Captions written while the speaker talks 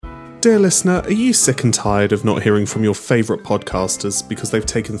Dear listener, are you sick and tired of not hearing from your favourite podcasters because they've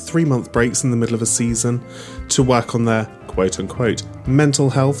taken 3-month breaks in the middle of a season to work on their quote-unquote mental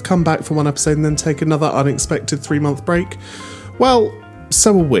health, come back for one episode and then take another unexpected 3-month break? Well,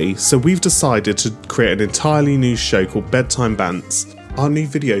 so are we. So we've decided to create an entirely new show called Bedtime Bants. Our new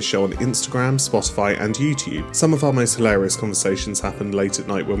video show on Instagram, Spotify and YouTube. Some of our most hilarious conversations happen late at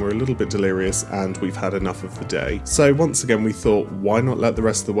night when we're a little bit delirious and we've had enough of the day. So once again we thought, why not let the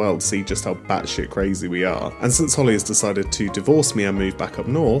rest of the world see just how batshit crazy we are? And since Holly has decided to divorce me and move back up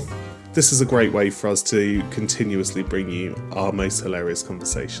north, this is a great way for us to continuously bring you our most hilarious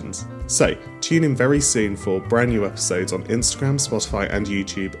conversations. So, tune in very soon for brand new episodes on Instagram, Spotify and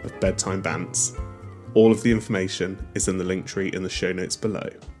YouTube of Bedtime Bants. All of the information is in the link tree in the show notes below.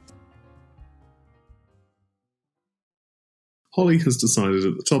 Holly has decided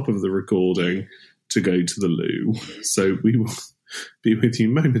at the top of the recording to go to the loo, so we will be with you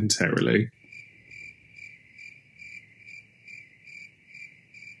momentarily.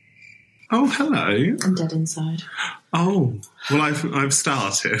 Oh, hello. I'm dead inside. Oh, well, I've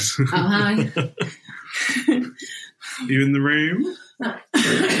started. Oh, hi. You in the room?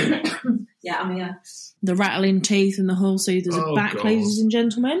 Yeah, I'm here. The rattling teeth and the whole soothers are back, God. ladies and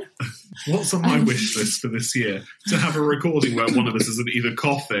gentlemen. What's on my wish list for this year? To have a recording where one of us isn't either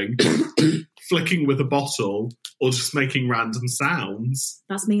coughing, flicking with a bottle, or just making random sounds.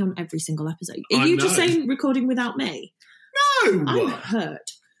 That's me on every single episode. Are I you know. just saying recording without me? No! I'm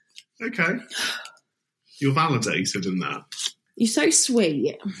hurt. Okay. You're validated in that. You're so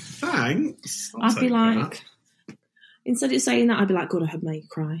sweet. Thanks. I'd be like, instead of saying that, I'd be like, God, I hope you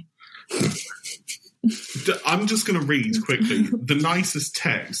cry. I'm just going to read quickly the nicest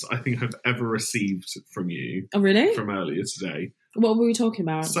text I think I've ever received from you. Oh, really? From earlier today. What were we talking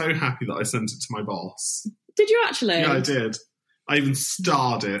about? So happy that I sent it to my boss. Did you actually? Yeah, I did. I even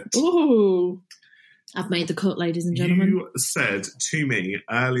starred it. Ooh. I've made the cut, ladies and gentlemen. You said to me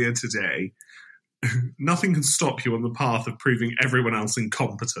earlier today, nothing can stop you on the path of proving everyone else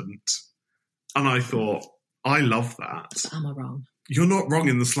incompetent. And I thought, I love that. Am I wrong? You're not wrong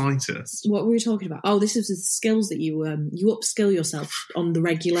in the slightest. What were we talking about? Oh, this is the skills that you upskill yourself on the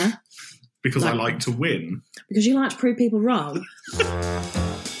regular. Because I like to win. Because you like to prove people wrong.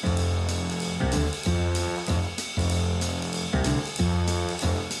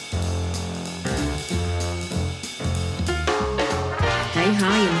 Hey,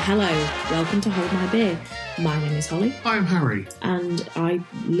 hi and hello. Welcome to Hold My Beer. My name is Holly. Hi, I'm Harry. And I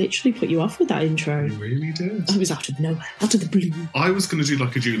literally put you off with that intro. You really did. I was out of nowhere, out of the blue. I was going to do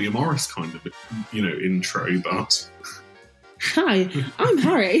like a Julia Morris kind of, intro, but... Hi, I'm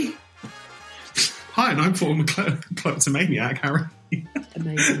Harry. Hi, and I'm former kleptomaniac, Harry.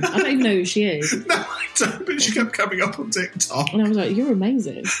 Amazing. I don't even know who she is. No, I don't, but she kept coming up on TikTok. And I was like, you're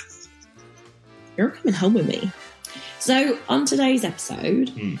amazing. You're coming home with me. So, on today's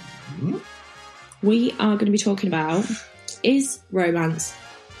episode, we are going to be talking about, is romance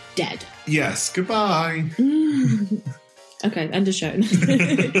dead? Yes, goodbye. Okay, end of show.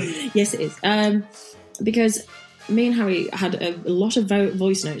 Yes, it is. Because me and Harry had a lot of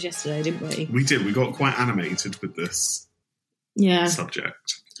voice notes yesterday, didn't we? We did. We got quite animated with this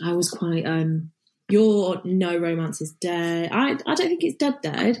subject. I was quite, your no romance is dead. I don't think it's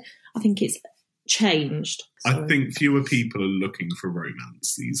dead. I think it's changed. I think fewer people are looking for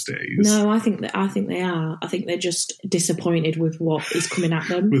romance these days. No, I think they are. I think they're just disappointed with what is coming at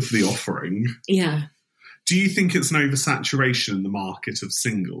them. With the offering. Yeah. Do you think it's an oversaturation in the market of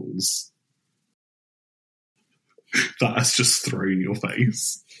singles? That has just thrown your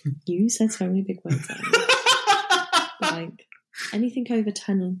face. You said so many big words there. Like, anything over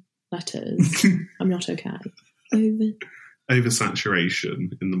 10 letters, I'm not okay.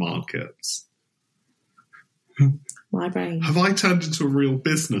 Oversaturation in the markets. My brain. Have I turned into a real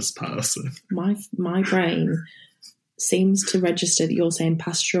business person? My brain seems to register that you're saying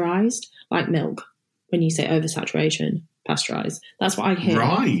pasteurised, like milk. When you say oversaturation, pasteurised. That's what I hear.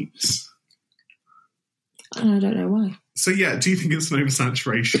 Right. And I don't know why. So yeah, do you think it's an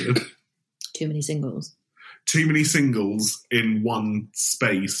oversaturation? Too many singles. Too many singles in one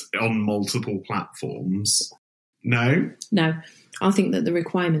space on multiple platforms? No? No. I think that the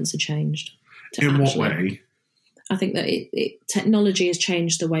requirements have changed. In what way? I think that technology has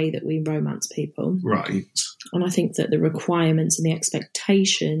changed the way that we romance people. Right. And I think that the requirements and the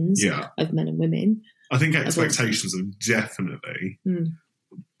expectations of men and women... I think expectations have definitely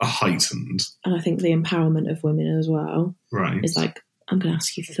heightened. And I think the empowerment of women as well. Right. Is like, I'm going to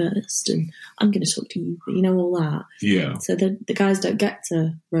ask you first and I'm going to talk to you, all that. Yeah. So the guys don't get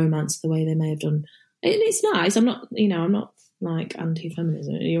to romance the way they may have done. It's nice. I'm not like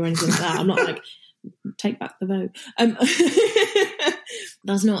anti-feminism or anything like that. I'm not like, take back the vote.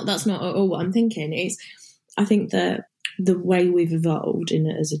 That's not at all what I'm thinking. I think that the way we've evolved in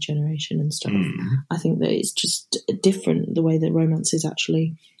it as a generation and stuff, I think that it's just different the way that romance is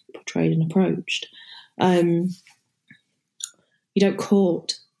actually portrayed and approached. You don't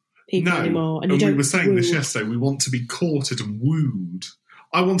court people anymore. And we were saying this yesterday, we want to be courted and wooed.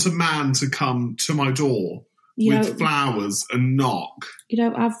 I want a man to come to my door with flowers and knock. You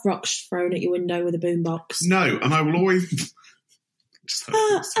don't have rocks thrown at your window with a boombox. No, and I will always...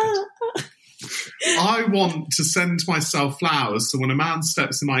 I want to send myself flowers so when a man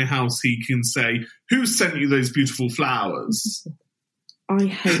steps in my house, he can say, "Who sent you those beautiful flowers?" I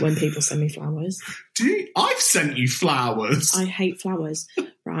hate when people send me flowers. Do you? I've sent you flowers. I hate flowers,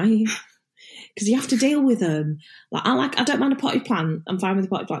 right? Because you have to deal with them. I don't mind a potted plant. I'm fine with a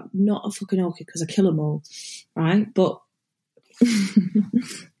potted plant. Not a fucking orchid because I kill them all, right? But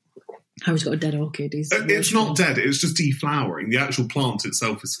Harry's got a dead orchid. It's not dead. It's just deflowering. The actual plant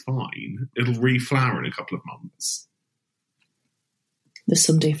itself is fine. It'll reflower in a couple of months. There's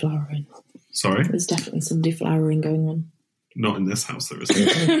some deflowering. Sorry? There's definitely some deflowering going on. Not in this house, there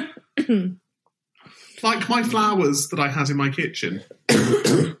isn't. Like my flowers that I had in my kitchen.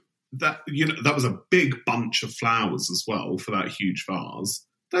 That was a big bunch of flowers as well for that huge vase.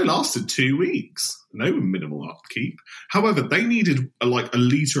 They lasted 2 weeks. And they were minimal upkeep. However, they needed a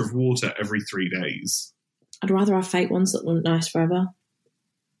litre of water every 3 days. I'd rather have fake ones that look nice forever.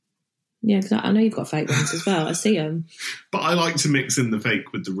 Yeah, because I know you've got fake ones as well. I see them. But I like to mix in the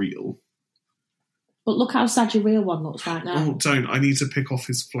fake with the real. But look how sad your real one looks right now. Oh, don't. I need to pick off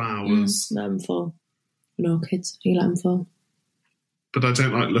his flowers. Let them fall. No kids. You let them fall. But I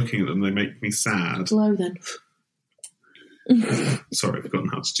don't like looking at them. They make me sad. Blow then. Sorry, I've forgotten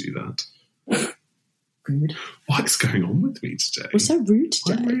how to do that. Rude. What's going on with me today? We're so rude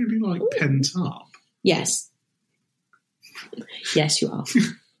today. I'm really pent up. Yes. Yes, you are.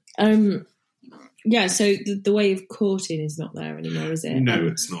 Yeah, so the way of courting is not there anymore, is it? No,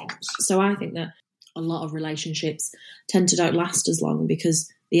 it's not. So I think that a lot of relationships tend to don't last as long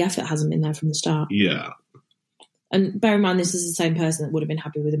because the effort hasn't been there from the start. Yeah. And bear in mind, this is the same person that would have been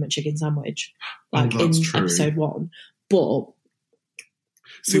happy with a McChicken sandwich, in true. episode 1. But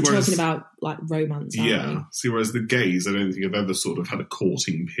we're talking about romance. Yeah. See, whereas the gays, I don't think I've ever sort of had a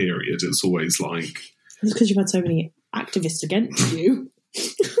courting period. It's always like... It's because you've had so many activists against you,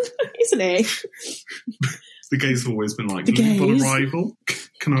 isn't it? The gays have always been like, "Leave on arrival.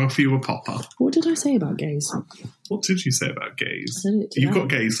 Can I offer you a popper?" What did I say about gays? What did you say about gays? I said it today. You've got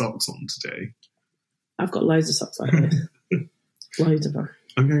gay socks on today. I've got loads of socks like this. Loads of them.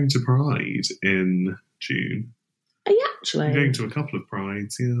 I'm going to Pride in June. Are you actually? I'm going to a couple of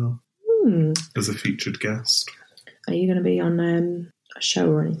Prides, yeah. As a featured guest. Are you going to be on a show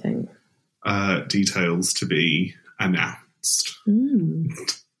or anything? Details to be announced.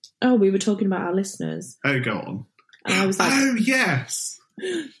 Oh, we were talking about our listeners. Oh, go on. And I was like... Oh, yes!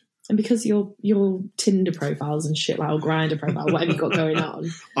 And because your Tinder profiles and shit, or Grindr profile, whatever you got going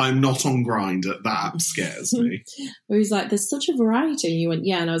on. I'm not on Grindr. That scares me. Where he's like, there's such a variety. And you went,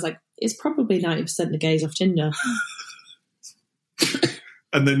 yeah. And I was like, it's probably 90% the gays off Tinder.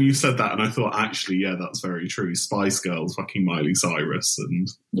 And then you said that, and I thought, actually, yeah, that's very true. Spice Girls, fucking Miley Cyrus, and...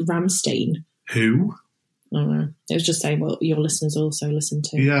 Rammstein. Who? I don't know. It was just saying what your listeners also listen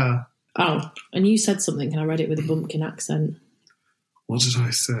to. Yeah. Oh, and you said something, and I read it with a bumpkin accent. What did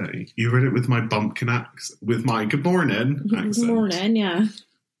I say? You read it with my bumpkin accent, with my good morning accent. Good morning, yeah.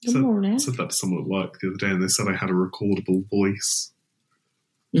 Good morning. I said that to someone at work the other day, and they said I had a recordable voice.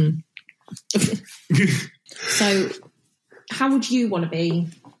 So... How would you want to be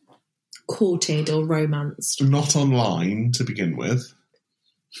courted or romanced? Not online, to begin with.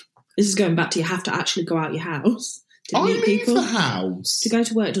 This is going back to you have to actually go out your house to I meet leave people. the house. To go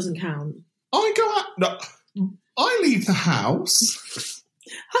to work doesn't count. I go out... No, I leave the house.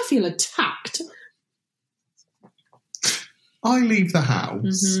 I feel attacked. I leave the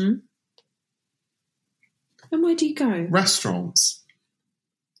house. And where do you go? Restaurants.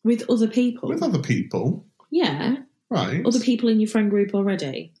 With other people? With other people. Yeah. Right. Other people in your friend group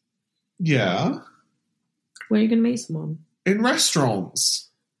already? Yeah. Where are you going to meet someone? In restaurants.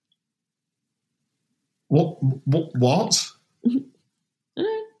 What?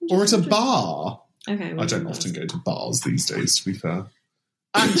 Or at a bar. Okay. I don't often go to bars these days, to be fair.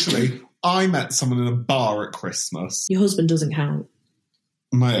 Actually, I met someone in a bar at Christmas. Your husband doesn't count.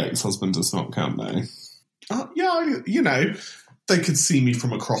 My ex-husband does not count, no. Yeah, they could see me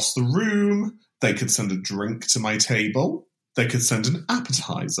from across the room. They could send a drink to my table. They could send an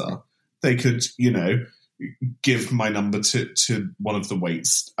appetizer. They could, give my number to one of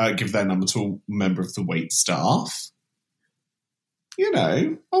the give their number to a member of the wait staff. You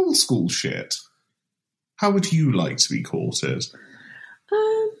know, old school shit. How would you like to be courted?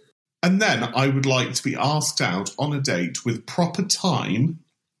 And then I would like to be asked out on a date with proper time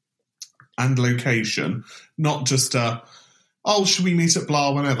and location, not just should we meet at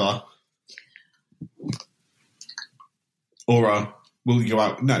blah whenever? Or will you go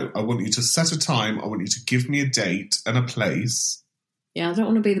out? No, I want you to set a time. I want you to give me a date and a place. Yeah, I don't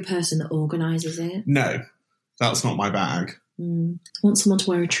want to be the person that organises it. No, that's not my bag. I want someone to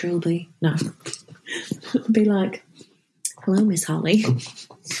wear a trilby. No. Be like, hello, Miss Harley.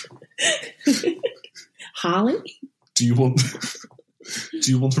 Harley? Do you want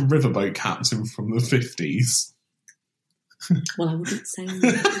a riverboat captain from the 50s? Well, I wouldn't say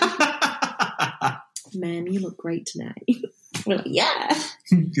that. Ma'am, you look great today. We're like, yeah.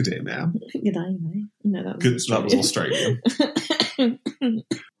 Good day, ma'am. Good day, mate. No, that was Australian.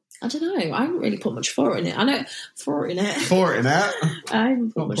 I don't know. I haven't really put much thought in it. I know thought in it. I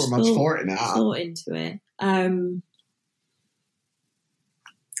haven't put much thought into it. I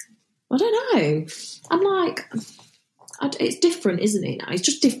don't know. I'm like, it's different, isn't it? It's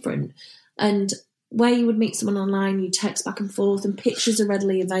just different. And where you would meet someone online, you text back and forth, and pictures are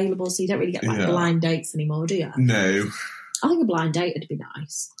readily available, so you don't really get blind dates anymore, do you? No. I think a blind date would be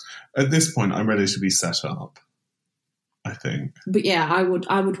nice. At this point, I'm ready to be set up, I think. But yeah, I would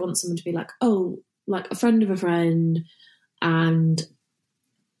want someone to be like, like a friend of a friend, and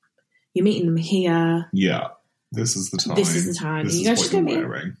you're meeting them here. Yeah, this is the time. This is the time. This and is you what just you're go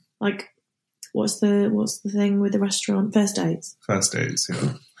wearing. Like, what's the thing with the restaurant? First dates. First dates,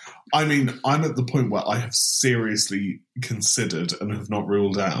 yeah. I mean, I'm at the point where I have seriously considered and have not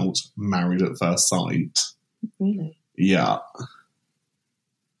ruled out Married at First Sight. Really? Yeah.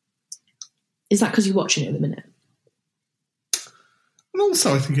 Is that because you're watching it at the minute? And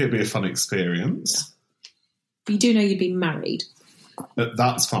also, I think it'd be a fun experience. Yeah. But you do know you'd be married.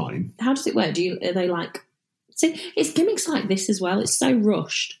 That's fine. How does it work? Are they like... See, it's gimmicks like this as well. It's so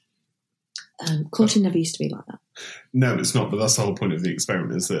rushed. Courting never used to be like that. No, it's not, but that's the whole point of the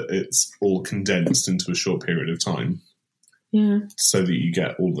experiment, is that it's all condensed into a short period of time. Yeah. So that you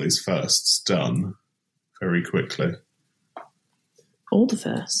get all those firsts done very quickly. All the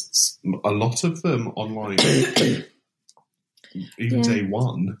firsts? A lot of them online. Even day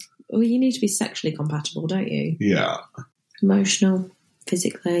one. Well, you need to be sexually compatible, don't you? Yeah. Emotional,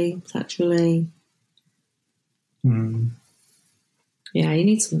 physically, sexually. Yeah, you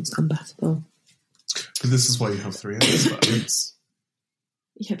need someone that's compatible. But this is why you have 3 experts.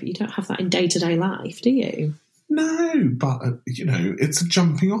 Yeah, but you don't have that in day-to-day life, do you? No, but, it's a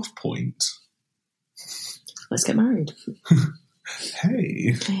jumping off point. Let's get married.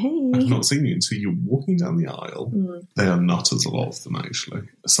 Hey. I've not seen you until you're walking down the aisle. They are nutters, a lot of them, actually.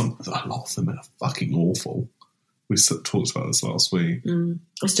 A lot of them are fucking awful. We talked about this last week.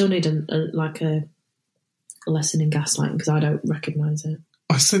 I still need a lesson in gaslighting because I don't recognise it.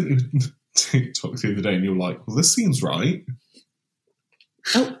 I sent you a TikTok the other day and you were like, well, this seems right.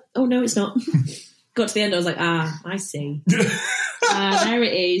 Oh no, it's not. Got to the end, I was like, I see. There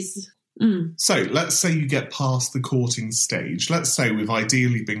it is. So let's say you get past the courting stage. Let's say we've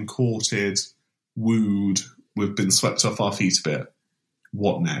ideally been courted, wooed, we've been swept off our feet a bit.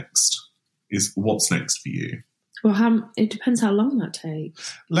 What next? What's next for you? Well, it depends how long that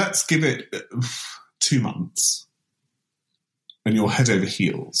takes. Let's give it 2 months. And you're head over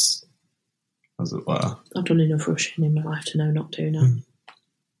heels, as it were. I've done enough rushing in my life to know not to now.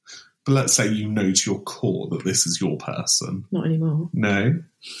 But let's say you know to your core that this is your person. Not anymore. No?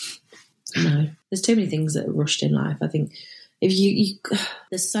 No. There's too many things that are rushed in life. I think if you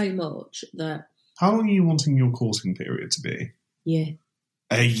there's so much that... How long are you wanting your courting period to be? Yeah.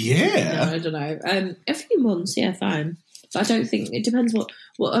 A year? No, I don't know. A few months, yeah, fine. But I don't think... It depends what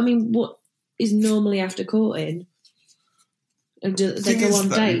is normally after courting. Do they go on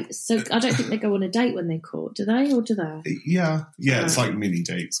dates? So I don't think they go on a date when they court, do they? Or do they? Yeah. It's like mini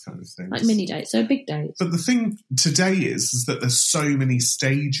dates kind of thing. Like mini dates, so big dates. But the thing today is that there's so many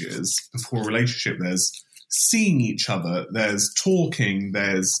stages before a relationship. There's seeing each other, there's talking,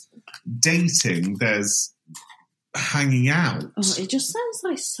 there's dating, there's hanging out. Oh, it just sounds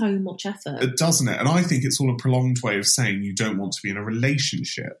like so much effort. Doesn't it? And I think it's all a prolonged way of saying you don't want to be in a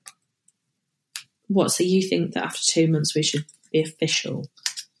relationship. What, so you think that after 2 months we should be official?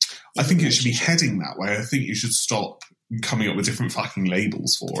 I think it should be heading that way. I think you should stop coming up with different fucking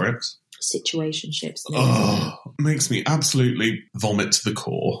labels for it. Situationships. Oh, it makes me absolutely vomit to the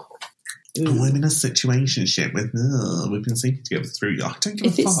core. Oh, I'm in a situationship with, we've been sleeping together for 3 years. I don't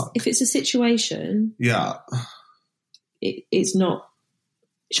give a fuck. If it's a situation, yeah, it's not.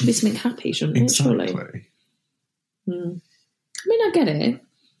 It should be something happy, shouldn't it? exactly. Surely. I mean, I get it.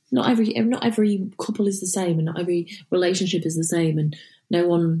 Not every couple is the same, and not every relationship is the same, and no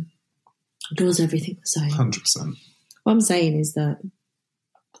one does everything the same. 100%. What I'm saying is that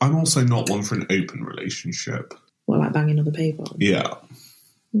I'm also not one for an open relationship. what, like banging other people? Yeah.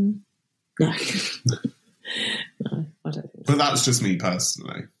 No. No, I don't think so. But that's just me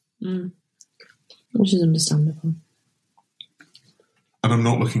personally. Which is understandable. And I'm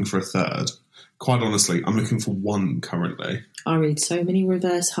not looking for a third. Quite honestly, I'm looking for one currently. I read so many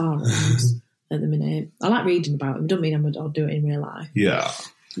reverse harems at the minute. I like reading about them. Don't mean I'll do it in real life. Yeah.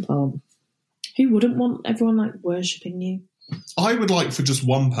 But who wouldn't want everyone like worshipping you? I would like for just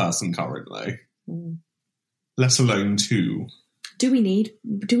one person currently. Let alone two. Do we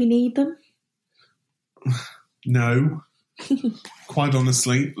need them? No. Quite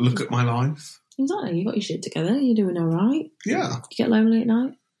honestly, look at my life. Exactly. You got your shit together. You're doing all right. Yeah. Do you get lonely at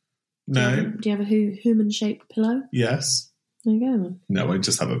night? No. Do you have a human-shaped pillow? Yes. There you go, then. No, I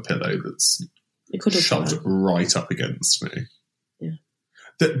just have a pillow that's It shoved right up against me. Yeah.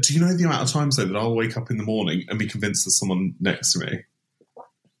 Do you know the amount of times, though, that I'll wake up in the morning and be convinced there's someone next to me?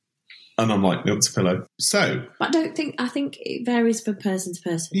 And I'm like, no, it's a pillow. So. But I think it varies from person to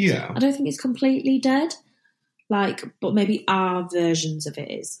person. Yeah. I don't think it's completely dead. But maybe our versions of it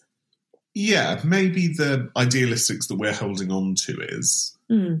is. Yeah, maybe the idealistics that we're holding on to is,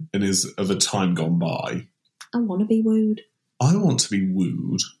 and is of a time gone by. I want to be wooed. I want to be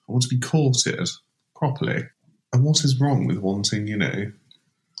wooed. I want to be courted properly. And what is wrong with wanting,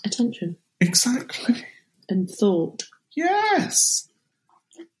 attention. Exactly. And thought. Yes.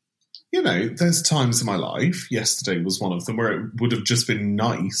 There's times in my life, yesterday was one of them, where it would have just been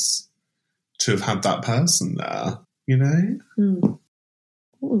nice to have had that person there,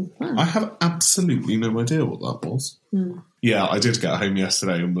 What was that? I have absolutely no idea what that was. Yeah, I did get home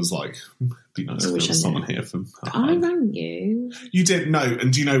yesterday and was like, it'd be nice if there was someone here for... I rang you. You did? No,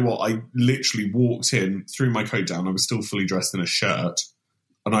 and do you know what? I literally walked in, threw my coat down, I was still fully dressed in a shirt,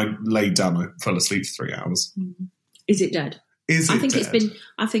 and I laid down, I fell asleep for 3 hours. Is it dead? I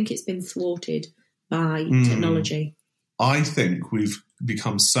think it's been thwarted by technology. I think we've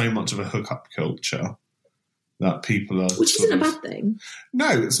become so much of a hookup culture that people are... Which isn't a bad thing. No,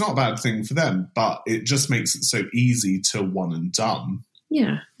 it's not a bad thing for them, but it just makes it so easy to one and done.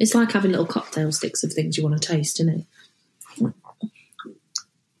 Yeah, it's like having little cocktail sticks of things you want to taste, isn't it?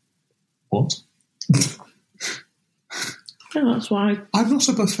 What? No, that's why... I'm not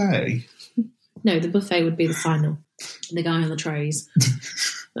a buffet. No, the buffet would be the final. And the guy on the trays.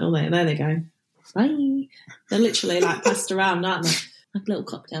 Oh, there they go. Bye. They're literally passed around, aren't they? Like a little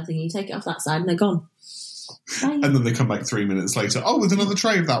cocktail thing. You take it off that side and they're gone. Bye. And then they come back 3 minutes later. Oh, with another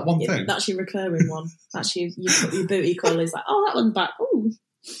tray of that one thing. That's your recurring one. That's you put your booty call. It's like, oh, that one's back. Ooh.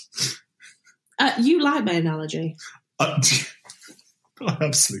 You like my analogy. I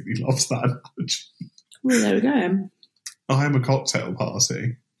absolutely love that analogy. Well, there we go. I am a cocktail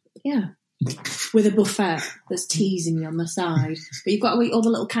party. Yeah. With a buffet that's teasing you on the side. But you've got to eat all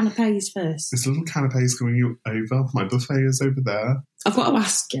the little canapes first. There's little canapes going over. My buffet is over there. I've got to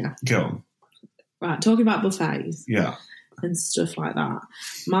ask you. Go on. Right, talking about buffets. Yeah. And stuff like that.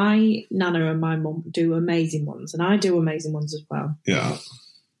 My nana and my mum do amazing ones, and I do amazing ones as well. Yeah.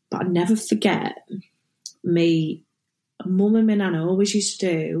 But I never forget mum and my nana always used to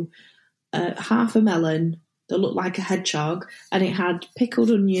do half a melon that looked like a hedgehog, and it had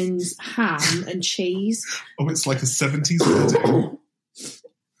pickled onions, ham, and cheese. Oh, it's like a 70s wedding.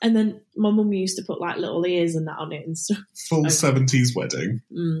 And then my mum used to put little ears and that on it and stuff. Full 70s wedding.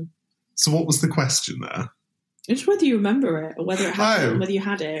 So what was the question there? It's whether you remember it or whether it happened, whether you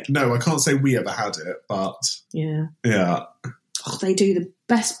had it. No, I can't say we ever had it, but... Yeah. Yeah. Oh, they do the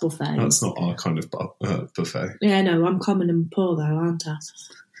best buffet. That's not our kind of buffet. Yeah, no, I'm common and poor though, aren't I?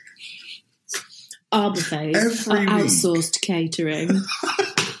 Our buffets are outsourced catering.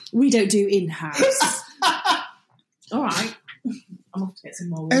 We don't do in-house. All right. I'm off to get some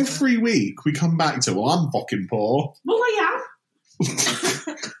more water. Every week we come back to, well, I'm fucking poor. Well, I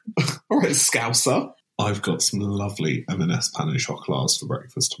am. All right, Scouser. I've got some lovely M&S pain au chocolats for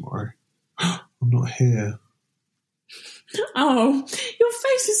breakfast tomorrow. I'm not here. Oh, your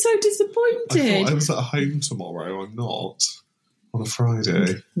face is so disappointed. I thought I was at home tomorrow. I'm not. On a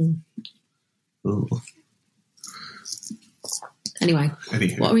Friday. Oh. Anyway,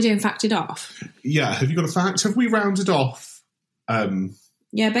 Anywho. What are we doing? Facted off? Yeah, have you got a fact? Have we rounded off?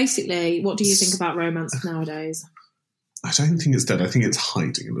 Yeah, basically, what do you think about romance nowadays? I don't think it's dead. I think it's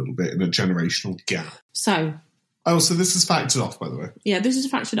hiding a little bit in a generational gap. So this is factored off, by the way. Yeah, this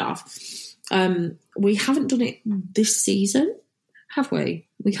is factored off. We haven't done it this season, have we?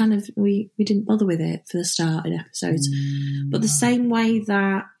 We didn't bother with it for the starting episodes. But the same way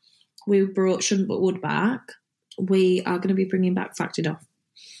that we brought Shouldn't But Would back, we are going to be bringing back Factored Off.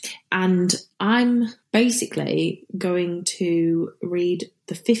 And I'm basically going to read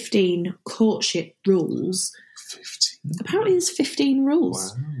the 15 courtship rules. 15? Apparently there's 15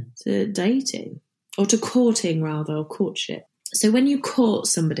 rules to dating, or to courting rather, or courtship. So when you court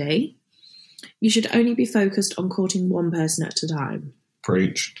somebody, you should only be focused on courting one person at a time.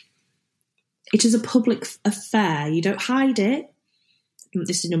 Preach. It is a public affair. You don't hide it.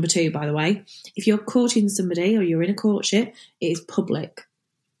 This is number 2, by the way. If you're courting somebody or you're in a courtship, it is public.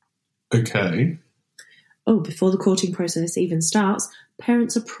 Okay. Oh, before the courting process even starts,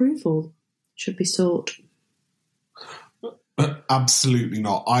 parents' approval should be sought. Absolutely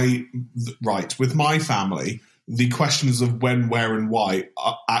not. Right, with my family, the questions of when, where, and why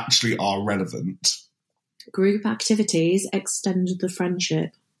are relevant. Group activities extend the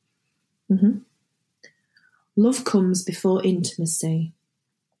friendship. Mm-hmm. Love comes before intimacy.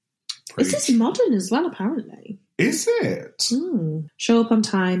 Preach. This is modern as well, apparently. Is it? Show up on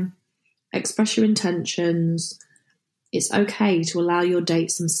time. Express your intentions. It's okay to allow your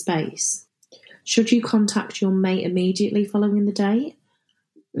date some space. Should you contact your mate immediately following the date?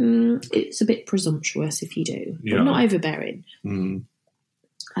 It's a bit presumptuous if you do, but not overbearing.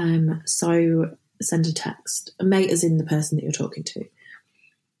 So send a text. A mate as in the person that you're talking to.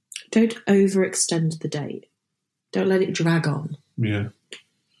 Don't overextend the date. Don't let it drag on. Yeah.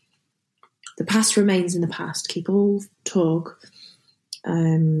 The past remains in the past. Keep all talk,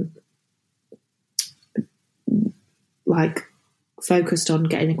 focused on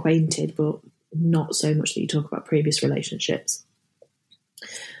getting acquainted, but not so much that you talk about previous relationships.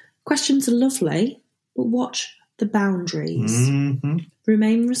 Questions are lovely, but watch the boundaries. Mm-hmm.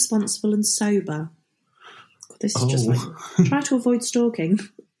 Remain responsible and sober. This is just try to avoid stalking.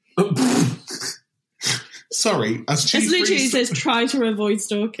 Sorry, as chief... It literally says try to avoid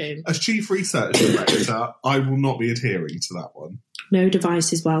stalking. As chief research director, I will not be adhering to that one. No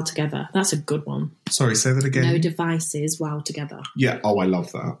devices while together. That's a good one. Sorry, say that again. No devices while together. Yeah, I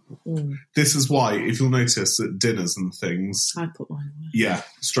love that. This is why, if you'll notice at dinners and things... I put mine away. Yeah,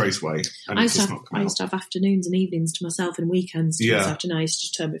 straight away. And I used to have afternoons and evenings to myself and weekends to myself, and I used to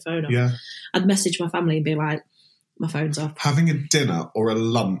just turn my phone off. Yeah. I'd message my family and be like, my phone's off. Having a dinner or a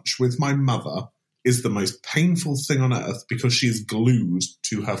lunch with my mother is the most painful thing on earth because she is glued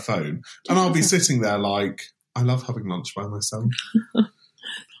to her phone. And I'll be sitting there like, I love having lunch by myself.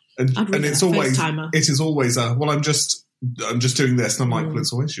 and it's always, it is always I'm just doing this. And I'm like, well,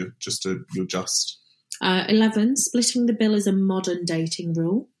 it's always you're just. 11, splitting the bill is a modern dating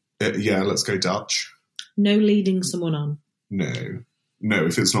rule. Yeah, let's go Dutch. No leading someone on. No,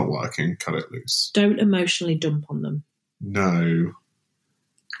 if it's not working, cut it loose. Don't emotionally dump on them. No,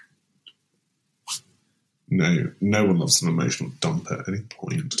 no one loves an emotional dump at any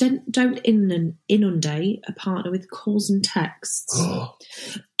point. Don't inundate a partner with calls and texts.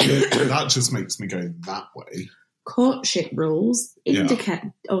 That just makes me go that way. Courtship rules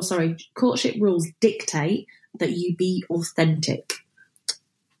Courtship rules dictate that you be authentic.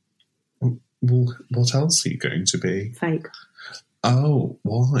 Well, what else are you going to be? Fake. Oh,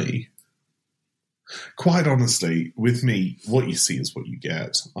 why? Quite honestly, with me, what you see is what you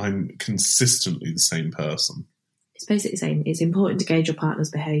get. I'm consistently the same person. It's basically saying it's important to gauge your partner's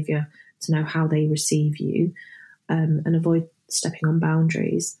behaviour, to know how they receive you, and avoid stepping on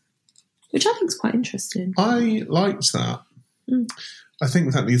boundaries, which I think is quite interesting. I liked that. I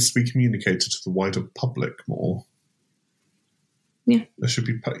think that needs to be communicated to the wider public more. Yeah. There should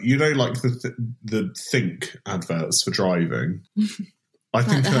be, like the Think adverts for driving. I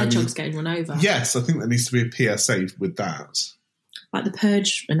think the hedgehog's getting run over. Yes, I think there needs to be a PSA with that. Like the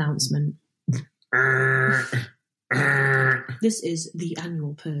Purge announcement. This is the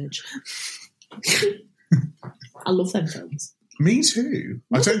annual Purge. I love them films. Me too.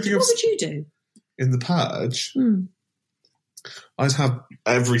 What would you do? In the Purge? I'd have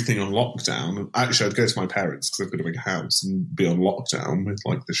everything on lockdown. Actually, I'd go to my parents because they've got a big house and be on lockdown with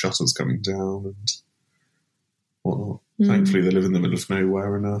like the shutters coming down and whatnot. Thankfully, they live in the middle of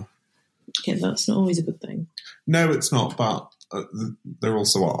nowhere. Yeah, that's not always a good thing. No, it's not, but they're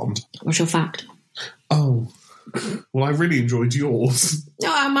also armed. What's your fact? Oh, well, I really enjoyed yours.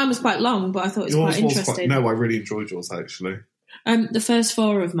 No, mine was quite long, but I thought it was quite interesting. I really enjoyed yours, actually. The first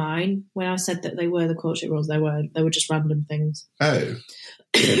 4 of mine, when I said that they were the courtship rules, they weren't. They were just random things. Oh.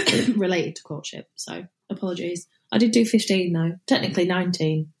 Related to courtship, so apologies. I did do 15 though. Technically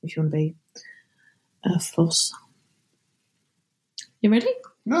 19 if you want to be a fuss. You ready?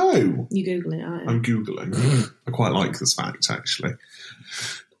 No. You Googling it, aren't you? I'm Googling. I quite like this fact, actually.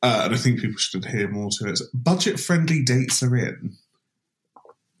 And I think people should adhere more to it. Budget-friendly dates are in.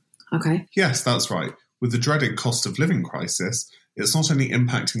 Okay. Yes, that's right. With the dreaded cost of living crisis, it's not only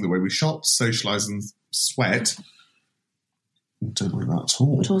impacting the way we shop, socialise and sweat. I don't like that at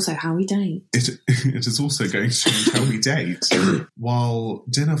all. But also how we date. It is also going to change how we date. While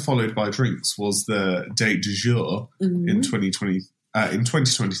dinner followed by drinks was the date du jour in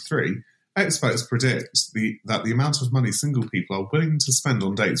 2023, experts predict that the amount of money single people are willing to spend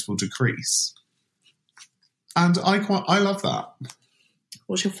on dates will decrease. And I love that.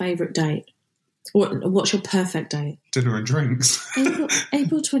 What's your favourite date? What's your perfect date? Dinner and drinks.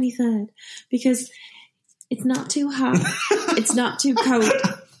 April 23rd. Because it's not too hot. It's not too cold.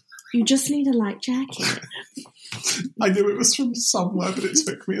 You just need a light jacket. I knew it was from somewhere, but it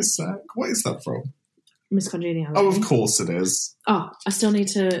took me a sec. What is that from? Miss Congeniality. Oh, of course it is. Oh, I still need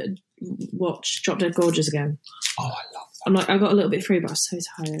to watch Drop Dead Gorgeous again. Oh, I love that. I got a little bit through, but I was so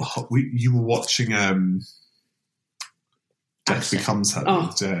tired. Oh, you were watching Death Becomes Her the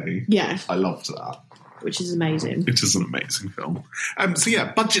other day. Yeah. I loved that. Which is amazing. It is an amazing film. So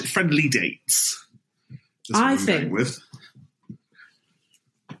yeah, budget-friendly dates. I think...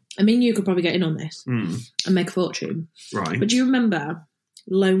 I mean, you could probably get in on this and make a fortune. Right. But do you remember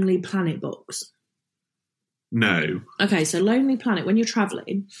Lonely Planet books? No. Okay, so Lonely Planet, when you're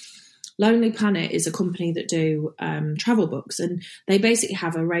travelling, Lonely Planet is a company that do travel books, and they basically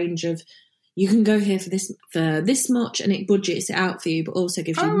have a range of, you can go here for this much, and it budgets it out for you, but also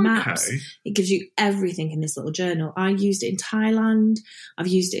gives you maps. Okay. It gives you everything in this little journal. I used it in Thailand, I've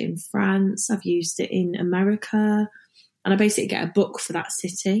used it in France, I've used it in America, and I basically get a book for that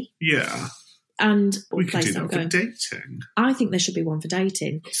city. Yeah. And we could do that for dating. I think there should be one for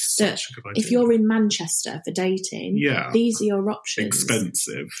dating. Such a good idea. If you're in Manchester for dating, these are your options.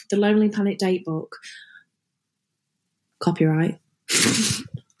 Expensive. The Lonely Planet date book. Copyright.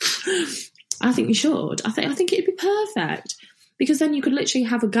 I think you should. I think it'd be perfect. Because then you could literally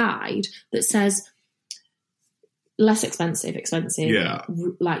have a guide that says less expensive,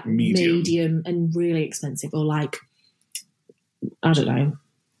 like medium and really expensive, or like, I don't know.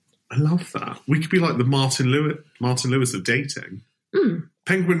 I love that. We could be like the Martin Lewis of dating.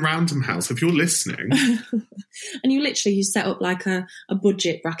 Penguin Random House, if you're listening. And you set up like a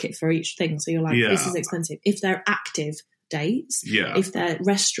budget bracket for each thing. So you're like, this is expensive. If they're active dates, if they're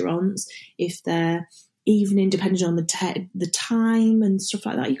restaurants, if they're evening, depending on the time and stuff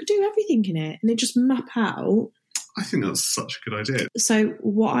like that, you could do everything in it. And it just map out. I think that's such a good idea. So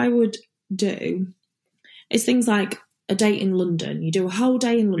what I would do is things like a date in London. You do a whole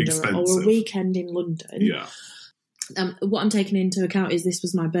day in London or a weekend in London. Yeah. What I'm taking into account is this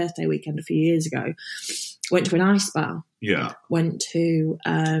was my birthday weekend a few years ago. Went to an ice bar. Yeah. Went to...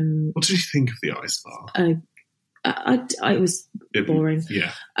 what did you think of the ice bar? It was boring.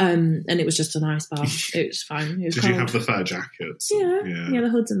 Yeah. And it was just an ice bar. It was fine. It was did cold. You have the fur jackets? Yeah, the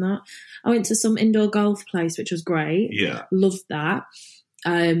hoods and that. I went to some indoor golf place, which was great. Yeah. Loved that.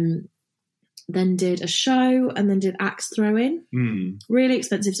 Then did a show and then did axe throwing. Really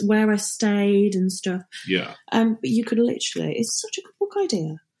expensive. Where I stayed and stuff. Yeah. But you could literally... It's such a good book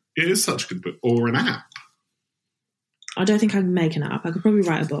idea. It is such a good book. Or an app. I don't think I can make an app. I could probably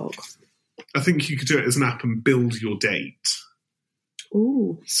write a book. I think you could do it as an app and build your date.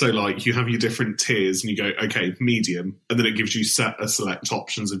 Ooh. So, like, you have your different tiers and you go, okay, medium. And then it gives you select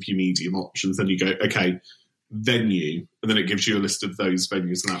options of your medium options. Then you go, okay, venue. And then it gives you a list of those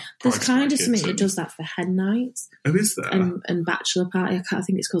venues and that. There's kind of something that does that for hen nights. Oh, is there? And bachelor party. I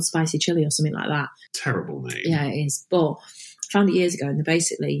think it's called Spicy Chili or something like that. Terrible name. Yeah, it is. But I found it years ago, and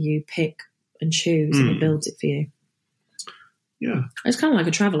basically you pick and choose and it builds it for you. Yeah. It's kind of like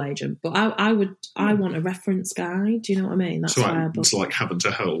a travel agent, but I want a reference guide. Do you know what I mean? That's why I booked. It's like having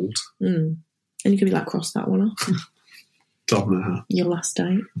to hold. And you can be like, cross that one off. Done that. Your last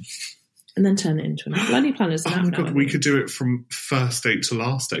date. And then turn it into an app. Lonely Planet's an app. Oh my God, we could do it from first date to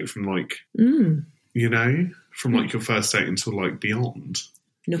last date, from like, you know, from like your first date until like beyond.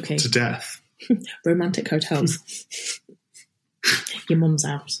 Nookie. To death. Romantic hotels. Your mum's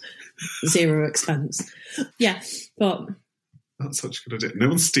house. 0 expense. Yeah, but... That's such a good idea. No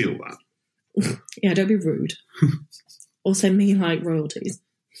one steal that. Yeah, don't be rude. Or send me like royalties.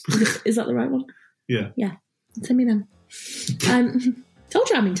 Is that the right one? Yeah. Yeah. Send me them. Told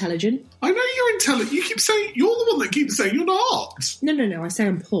you I'm intelligent. I know you're intelligent. You keep saying you're the one that keeps saying you're not. No. I say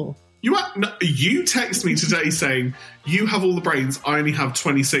I'm poor. You text me today saying you have all the brains. I only have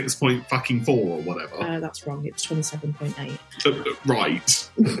 26.4 or whatever. That's wrong. It's 27.8. Right.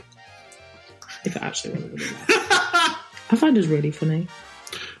 If it actually wasn't really that. I find us really funny.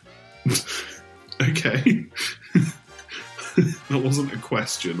 Okay. That wasn't a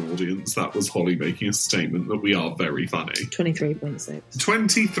question, audience. That was Holly making a statement that we are very funny. 23.6.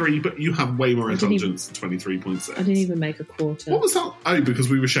 23, but you have way more intelligence than 23.6. I didn't even make a quarter. What was that? Oh, because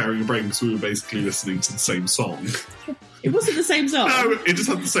we were sharing a brain because we were basically listening to the same song. It wasn't the same song. No, it just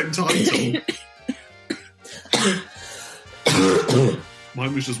had the same title.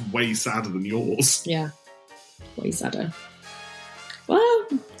 Mine was just way sadder than yours. Yeah. Way sadder. Well,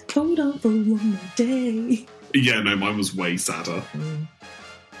 hold on for one more day. Yeah, no, mine was way sadder.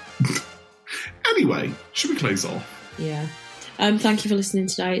 Anyway, should we close off? Yeah. Thank you for listening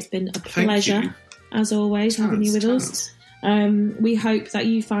today. It's been a pleasure, as always, having you with us. We hope that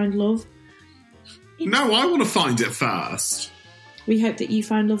you find love. No, I want to find it first. We hope that you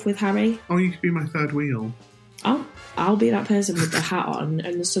find love with Harry. Oh, you could be my third wheel. I'll be that person with the hat on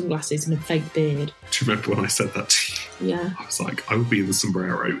and the sunglasses and a fake beard. Do you remember when I said that to you? Yeah. I was like, I would be in the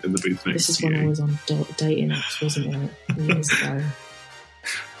sombrero in the booth next to you. This is when I was on dating apps, wasn't it? Years ago.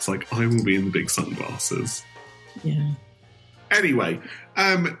 It's like, I will be in the big sunglasses. Yeah. Anyway,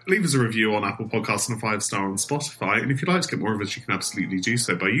 leave us a review on Apple Podcasts and a 5-star on Spotify. And if you'd like to get more of us, you can absolutely do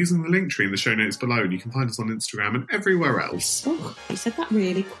so by using the link tree in the show notes below. And you can find us on Instagram and everywhere else. Oh, you said that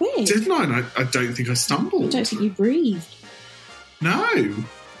really quick. Didn't I? And I don't think I stumbled. I don't think you breathed. No.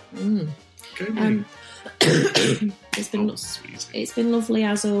 It's been lovely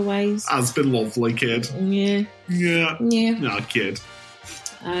as always. Has been lovely, kid. Yeah. No, kid.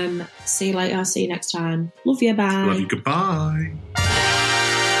 See you later. See you next time. Love you. Bye. Love you. Goodbye.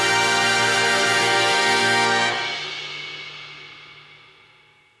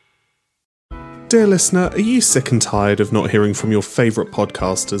 Dear listener, are you sick and tired of not hearing from your favourite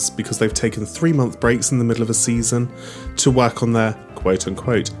podcasters because they've taken 3-month breaks in the middle of a season to work on their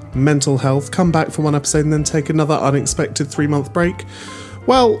quote-unquote mental health, come back for one episode and then take another unexpected 3-month break?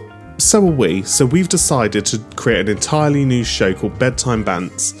 Well, so are we. So we've decided to create an entirely new show called Bedtime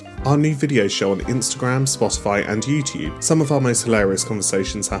Bants. Our new video show on Instagram, Spotify and YouTube. Some of our most hilarious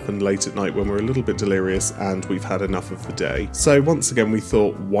conversations happen late at night when we're a little bit delirious and we've had enough of the day. So once again we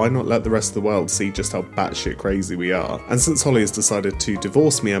thought, why not let the rest of the world see just how batshit crazy we are? And since Holly has decided to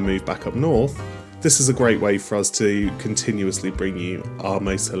divorce me and move back up north, this is a great way for us to continuously bring you our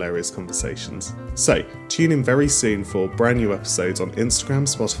most hilarious conversations. So, tune in very soon for brand new episodes on Instagram,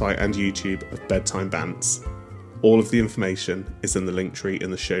 Spotify and YouTube of Bedtime Bants. All of the information is in the link tree in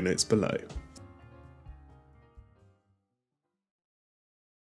the show notes below.